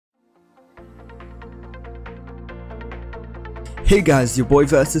Hey guys, your boy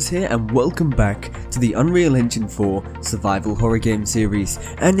Versus here and welcome back to the Unreal Engine 4 survival horror game series.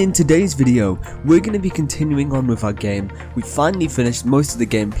 And in today's video, we're going to be continuing on with our game. We finally finished most of the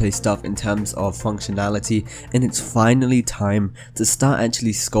gameplay stuff in terms of functionality, and it's finally time to start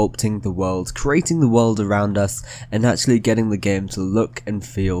actually sculpting the world, creating the world around us, and actually getting the game to look and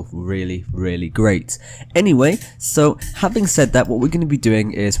feel really great. Anyway, so having said that, what we're going to be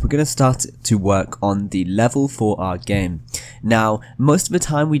doing is we're going to start to work on the level for our game. Now, most of the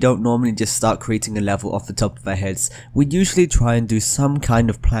time we don't normally just start creating a level off the top of our heads. We usually try and do some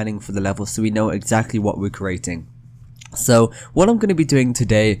kind of planning for the level so we know exactly what we're creating. So what I'm going to be doing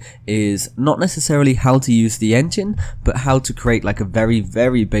today is not necessarily how to use the engine, but how to create like a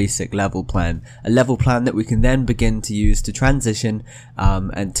very basic level plan. A level plan that we can then begin to use to transition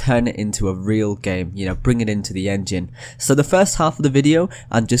and turn it into a real game, you know, bring it into the engine. So the first half of the video,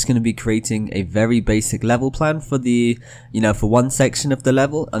 I'm just going to be creating a very basic level plan for the, for one section of the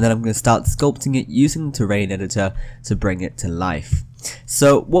level, and then I'm going to start sculpting it using the terrain editor to bring it to life.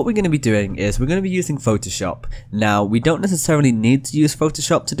 So what we're going to be doing is we're going to be using Photoshop. Now, we don't necessarily need to use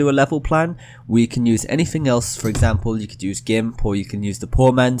Photoshop to do a level plan. We can use anything else. For example, you could use GIMP, or you can use the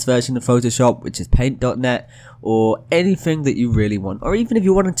poor man's version of Photoshop, which is paint.net, or anything that you really want. Or even if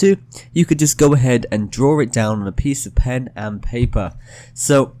you wanted to, you could just go ahead and draw it down on a piece of pen and paper.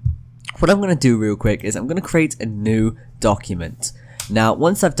 So what I'm going to do real quick is I'm going to create a new document. Now,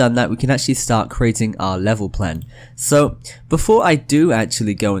 once I've done that, we can actually start creating our level plan. So, before I do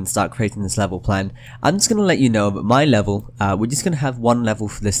actually go and start creating this level plan, I'm just going to let you know that my level, we're just going to have one level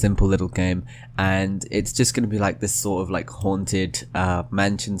for this simple little game, and it's just going to be like this sort of like haunted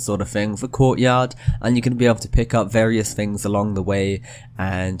mansion sort of thing for courtyard, and you're going to be able to pick up various things along the way,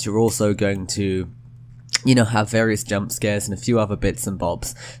 and you're also going to have various jump scares and a few other bits and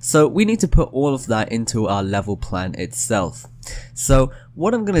bobs. So we need to put all of that into our level plan itself. So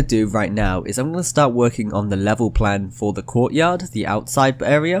what I'm going to do right now is I'm going to start working on the level plan for the courtyard, the outside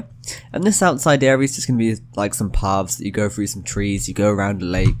area. And this outside area is just going to be like some paths that you go through, some trees, you go around a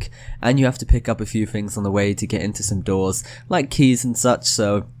lake, and you have to pick up a few things on the way to get into some doors, like keys and such.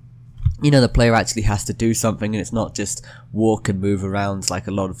 So the player actually has to do something, and it's not just walk and move around like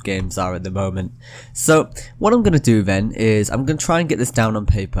a lot of games are at the moment. So what I'm going to do then is I'm going to try and get this down on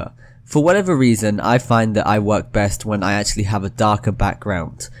paper. For whatever reason, I find that I work best when I actually have a darker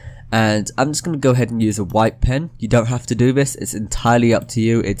background. And I'm just going to go ahead and use a white pen. You don't have to do this, it's entirely up to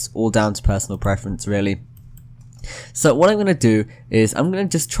you, it's all down to personal preference really. So what I'm going to do is I'm going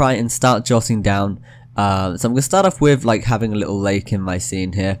to just try and start jotting down. So I'm going to start off with like having a little lake in my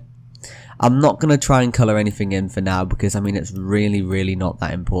scene here. I'm not going to try and colour anything in for now because it's really not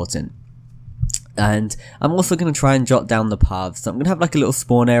that important. And I'm also going to try and jot down the paths. So I'm going to have like a little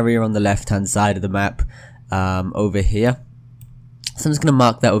spawn area on the left hand side of the map over here. So I'm just going to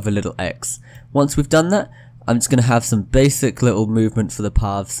mark that with a little X. Once we've done that, I'm just going to have some basic little movement for the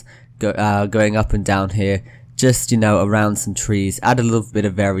paths going up and down here. Just, around some trees, add a little bit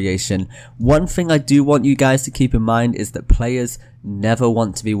of variation. One thing I do want you guys to keep in mind is that players never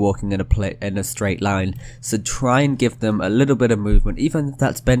want to be walking in a straight line. So try and give them a little bit of movement, even if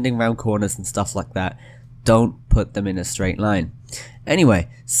that's bending around corners and stuff like that. Don't put them in a straight line. Anyway,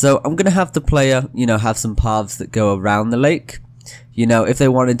 so I'm going to have the player, have some paths that go around the lake. If they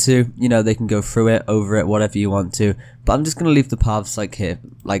wanted to, they can go through it, over it, whatever you want to. But I'm just going to leave the paths like here,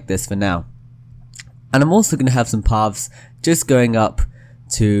 like this for now. And I'm also going to have some paths just going up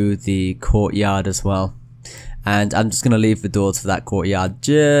to the courtyard as well. And I'm just going to leave the doors for that courtyard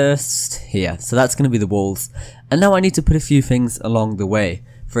just here. So that's going to be the walls. And now I need to put a few things along the way.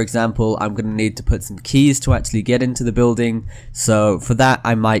 For example, I'm going to need to put some keys to actually get into the building. So for that,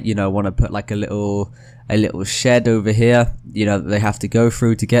 I might, want to put like a little shed over here, that they have to go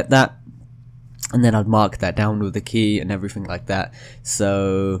through to get that. And then I'd mark that down with a key and everything like that.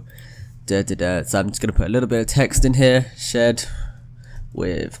 So So I'm just going to put a little bit of text in here, shed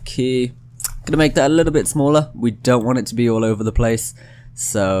with key. I'm going to make that a little bit smaller. We don't want it to be all over the place.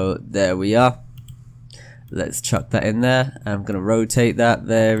 So there we are. Let's chuck that in there. I'm going to rotate that,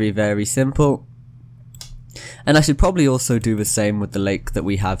 very simple. And I should probably also do the same with the lake that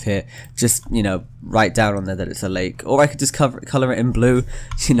we have here. Just, write down on there that it's a lake. Or I could just colour it in blue.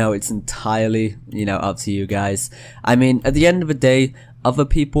 It's entirely, up to you guys. At the end of the day, other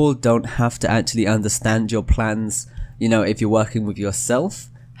people don't have to actually understand your plans, if you're working with yourself.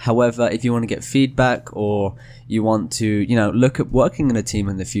 However, if you want to get feedback or you want to, look at working in a team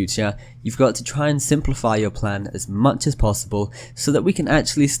in the future, you've got to try and simplify your plan as much as possible so that we can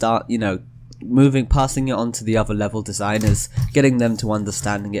actually start, passing it on to the other level designers, getting them to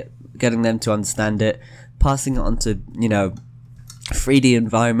understand it, passing it on to, 3D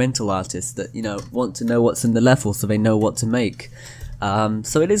environmental artists that, you know, want to know what's in the level so they know what to make.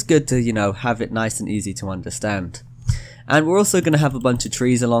 So it is good to, you know, have it nice and easy to understand. And we're also going to have a bunch of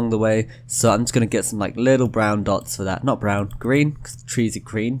trees along the way, so I'm just going to get some like little brown dots for that. Not brown, green, because trees are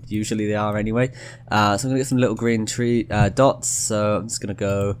green, usually they are anyway. So I'm going to get some little green tree dots, so I'm just going to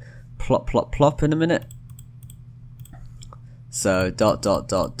go plop plop plop in a minute. So dot dot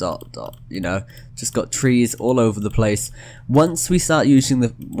dot dot dot, you know, just got trees all over the place. Once we start using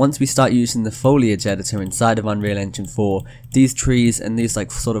the foliage editor inside of Unreal Engine 4, these trees and these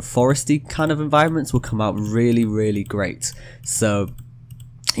like sort of foresty kind of environments will come out really, really great. So,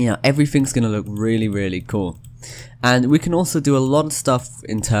 you know, everything's gonna look really, really cool. And we can also do a lot of stuff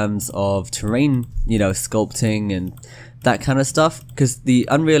in terms of terrain, you know, sculpting and that kind of stuff, because the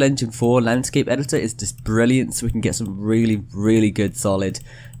Unreal Engine 4 landscape editor is just brilliant, so we can get some really, really good solid,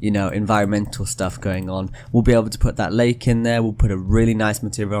 you know, environmental stuff going on. We'll be able to put that lake in there, we'll put a really nice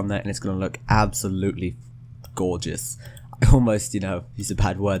material on there, and it's going to look absolutely gorgeous. I almost, you know, use a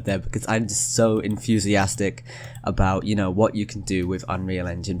bad word there, because I'm just so enthusiastic about, you know, what you can do with Unreal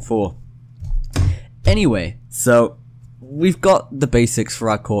Engine 4. Anyway, so we've got the basics for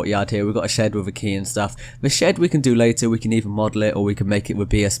our courtyard here. We've got a shed with a key and stuff. The shed we can do later. We can even model it, or we can make it with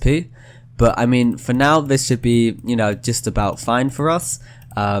BSP. But I mean, for now, this should be, you know, just about fine for us.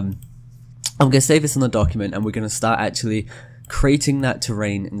 I'm going to save this on the document, and we're going to start actually creating that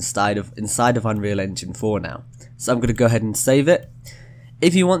terrain inside of Unreal Engine 4 now. So I'm going to go ahead and save it.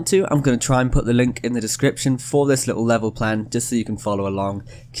 If you want to, I'm going to try and put the link in the description for this little level plan, just so you can follow along.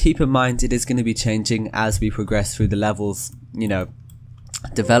 Keep in mind, it is going to be changing as we progress through the levels, you know,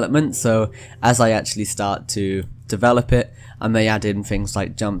 development. So as I actually start to develop it, I may add in things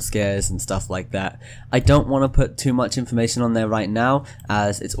like jump scares and stuff like that. I don't want to put too much information on there right now,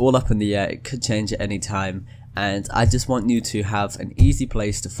 as it's all up in the air. It could change at any time, and I just want you to have an easy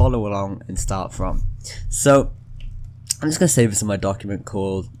place to follow along and start from. So I'm just going to save this in my document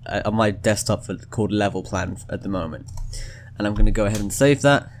called, on my desktop called level plan at the moment. And I'm going to go ahead and save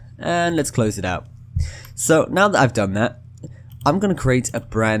that, and let's close it out. So now that I've done that, I'm going to create a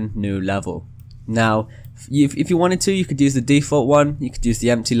brand new level. Now, if you wanted to, you could use the default one, you could use the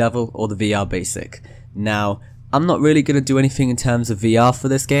empty level, or the VR basic. Now, I'm not really going to do anything in terms of VR for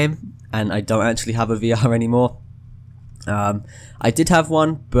this game, and I don't actually have a VR anymore. I did have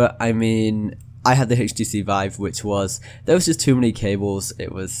one, but I mean, I had the HTC Vive, which there was just too many cables.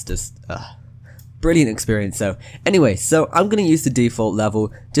 It was just brilliant experience. So anyway, so I'm going to use the default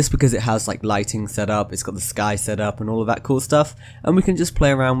level just because it has like lighting set up, it's got the sky set up and all of that cool stuff, and we can just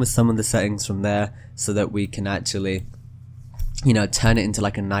play around with some of the settings from there so that we can actually, you know, turn it into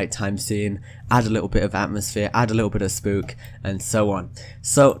like a nighttime scene, add a little bit of atmosphere, add a little bit of spook, and so on.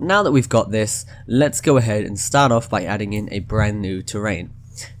 So now that we've got this, let's go ahead and start off by adding in a brand new terrain.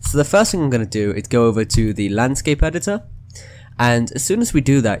 So the first thing I'm going to do is go over to the landscape editor, and as soon as we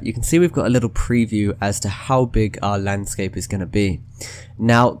do that, you can see we've got a little preview as to how big our landscape is going to be.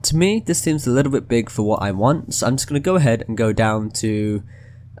 Now, to me, this seems a little bit big for what I want, so I'm just going to go ahead and go down to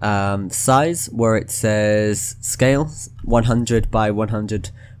size, where it says scale 100 by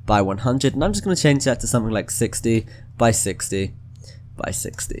 100 by 100, and I'm just going to change that to something like 60 by 60 by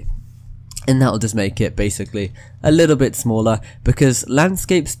 60. And that'll just make it basically a little bit smaller, because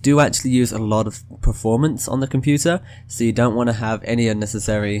landscapes do actually use a lot of performance on the computer, so you don't want to have any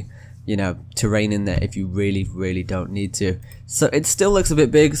unnecessary, you know, terrain in there if you really, really don't need to. So it still looks a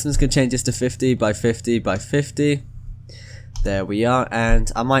bit big, so I'm just going to change this to 50 by 50 by 50. There we are,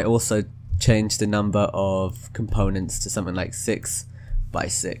 and I might also change the number of components to something like 6 by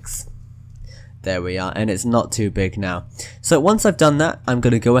 6. There we are, and it's not too big now. So once I've done that, I'm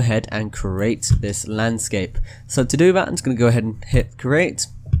going to go ahead and create this landscape. So to do that, I'm just going to go ahead and hit create,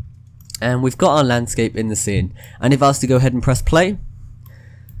 and we've got our landscape in the scene. And if I was to go ahead and press play,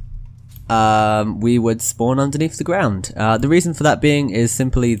 we would spawn underneath the ground. The reason for that being is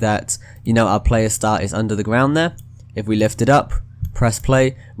simply that, you know, our player start is under the ground there. If we lift it up, press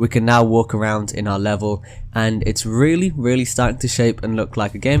play, we can now walk around in our level, and it's really, really starting to shape and look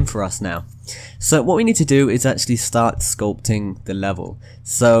like a game for us now. So what we need to do is actually start sculpting the level.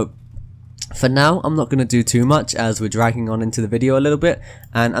 So for now, I'm not going to do too much as we're dragging on into the video a little bit,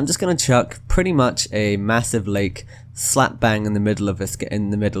 and I'm just going to chuck pretty much a massive lake slap bang in the middle of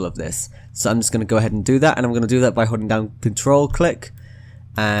this. So I'm just going to go ahead and do that, and I'm going to do that by holding down Control click,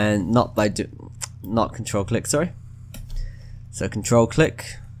 and not Control click, sorry. So Control click.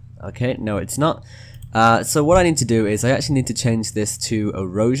 Okay, no, it's not. So what I need to do is I actually need to change this to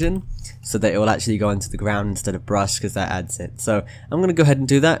erosion, so that it will actually go into the ground instead of brush, because that adds it. So I'm going to go ahead and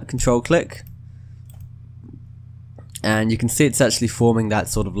do that. Control click. and you can see it's actually forming that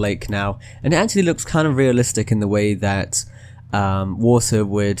sort of lake now, and it actually looks kind of realistic in the way that water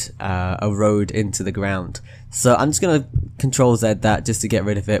would erode into the ground. So I'm just going to Control Z that just to get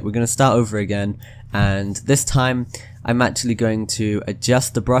rid of it. We're going to start over again, and this time I'm actually going to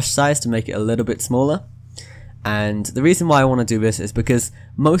adjust the brush size to make it a little bit smaller. And the reason why I want to do this is because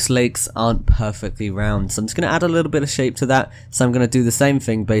most lakes aren't perfectly round, so I'm just going to add a little bit of shape to that. So I'm going to do the same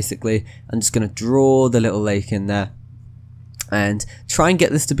thing basically. I'm just going to draw the little lake in there and try and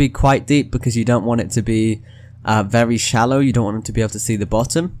get this to be quite deep, because you don't want it to be very shallow. You don't want them to be able to see the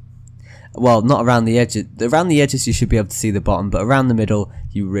bottom. Well, not around the edges. Around the edges you should be able to see the bottom, but around the middle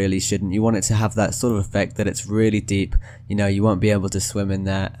you really shouldn't. You want it to have that sort of effect that it's really deep. You know, you won't be able to swim in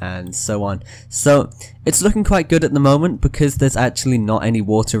there and so on. So it's looking quite good at the moment, because there's actually not any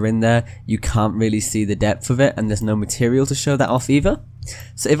water in there. You can't really see the depth of it, and there's no material to show that off either.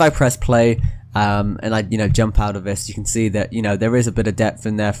 So if I press play and I jump out of this, you can see that there is a bit of depth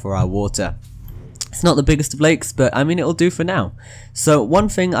in there for our water. It's not the biggest of lakes, but I mean, it'll do for now. So one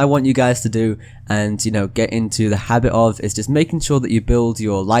thing I want you guys to do and get into the habit of is just making sure that you build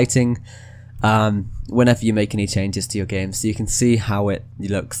your lighting whenever you make any changes to your game, so you can see how it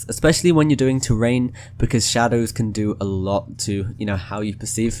looks, especially when you're doing terrain, because shadows can do a lot to how you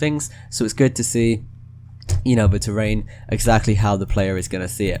perceive things. So it's good to see the terrain, exactly how the player is going to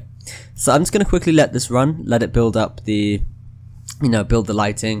see it. So I'm just going to quickly let this run, let it build up the build the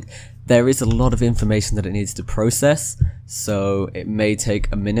lighting. There is a lot of information that it needs to process, so it may take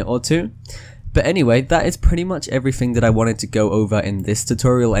a minute or two. But anyway, that is pretty much everything that I wanted to go over in this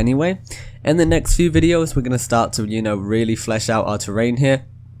tutorial anyway. In the next few videos, we're going to start to, really flesh out our terrain here,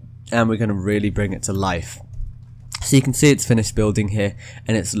 and we're going to really bring it to life. So you can see it's finished building here,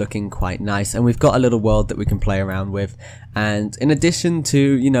 and it's looking quite nice, and we've got a little world that we can play around with. And in addition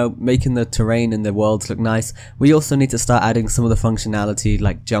to making the terrain and the worlds look nice, we also need to start adding some of the functionality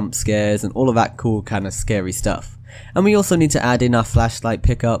like jump scares and all of that cool kind of scary stuff. And we also need to add in our flashlight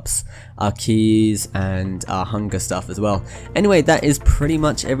pickups, our keys, and our hunger stuff as well. Anyway, that is pretty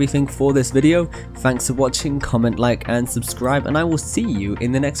much everything for this video. Thanks for watching, comment, like, and subscribe, and I will see you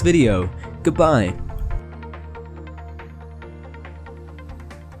in the next video. Goodbye.